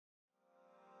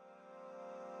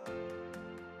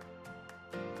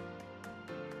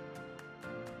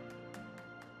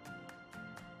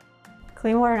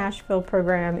Clean Water Nashville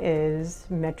program is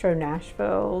Metro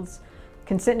Nashville's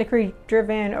consent decree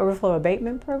driven overflow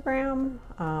abatement program.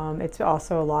 It's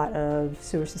also a lot of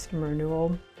sewer system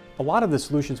renewal. A lot of the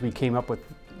solutions we came up with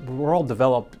were all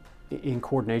developed in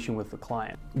coordination with the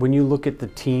client. When you look at the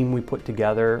team we put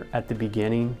together at the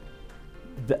beginning,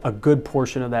 a good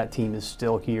portion of that team is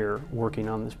still here working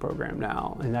on this program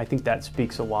now. And I think that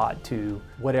speaks a lot to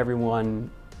what everyone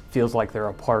feels like they're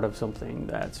a part of something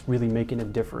that's really making a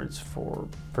difference for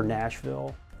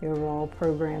Nashville. The overall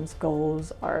program's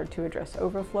goals are to address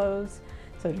overflows,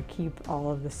 so to keep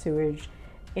all of the sewage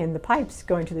in the pipes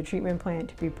going to the treatment plant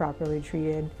to be properly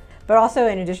treated. But also,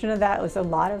 in addition to that, there's a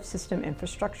lot of system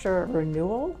infrastructure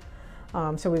renewal.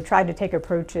 So we've tried to take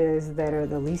approaches that are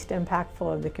the least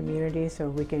impactful of the community, so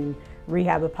we can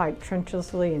rehab a pipe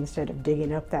trenchlessly instead of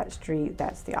digging up that street.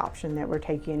 That's the option that we're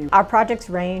taking. Our projects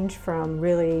range from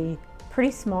really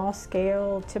pretty small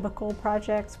scale typical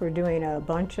projects. We're doing a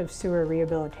bunch of sewer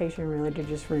rehabilitation really to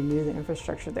just renew the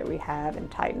infrastructure that we have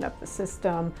and tighten up the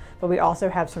system. But we also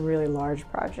have some really large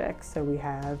projects. So we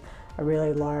have a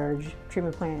really large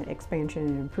treatment plant expansion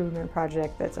and improvement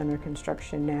project that's under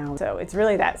construction now. So it's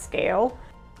really that scale.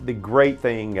 The great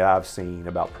thing that I've seen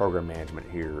about program management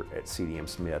here at CDM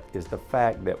Smith is the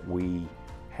fact that we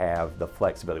have the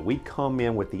flexibility. We come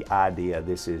in with the idea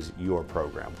this is your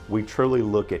program. We truly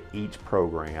look at each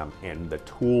program and the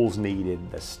tools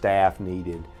needed, the staff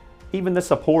needed, even the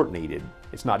support needed.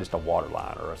 It's not just a water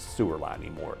line or a sewer line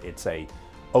anymore. It's a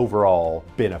overall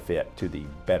benefit to the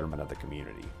betterment of the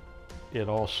community. It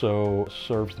also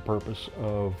serves the purpose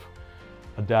of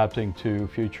adapting to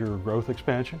future growth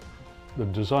expansion. The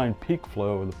design peak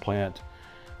flow of the plant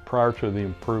prior to the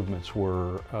improvements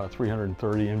were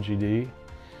 330 MGD.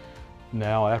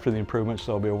 Now, after the improvements,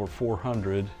 there'll be over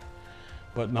 400.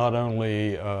 But not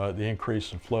only the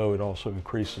increase in flow, it also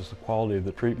increases the quality of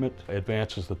the treatment,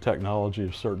 advances the technology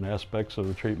of certain aspects of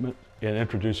the treatment, and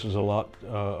introduces a lot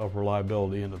of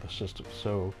reliability into the system.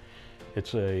 So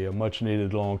it's a much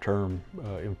needed long-term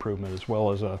improvement, as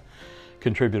well as a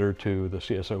contributor to the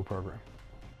CSO program.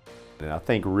 And I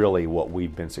think really what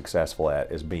we've been successful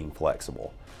at is being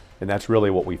flexible. And that's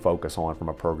really what we focus on from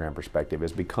a program perspective,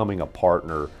 is becoming a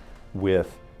partner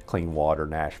with Clean Water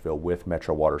Nashville, with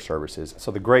Metro Water Services. So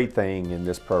the great thing in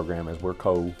this program is we're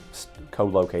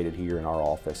co-located here in our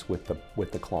office with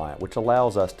the client, which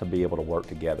allows us to be able to work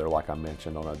together, like I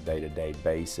mentioned, on a day-to-day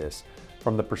basis,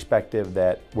 from the perspective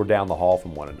that we're down the hall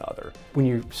from one another. When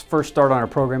you first start on a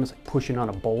program, it's like pushing on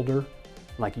a boulder.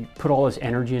 Like you put all this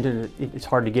energy into it, it's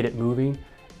hard to get it moving.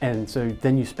 And so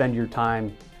then you spend your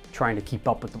time trying to keep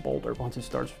up with the boulder once it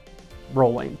starts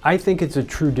rolling. I think it's a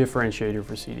true differentiator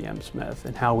for CDM Smith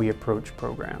and how we approach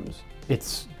programs.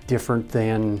 It's different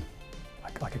than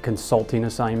like a consulting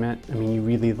assignment. I mean, you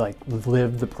really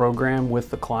live the program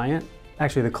with the client.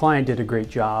 Actually, the client did a great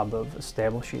job of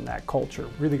establishing that culture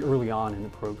really early on in the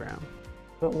program.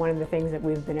 But one of the things that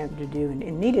we've been able to do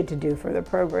and needed to do for the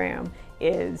program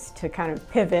is to kind of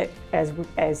pivot as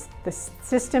the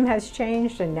system has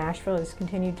changed and Nashville has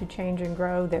continued to change and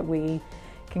grow, that we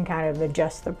can kind of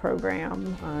adjust the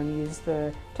program, use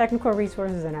the technical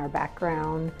resources and our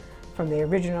background from the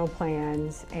original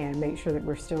plans and make sure that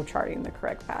we're still charting the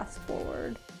correct path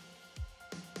forward.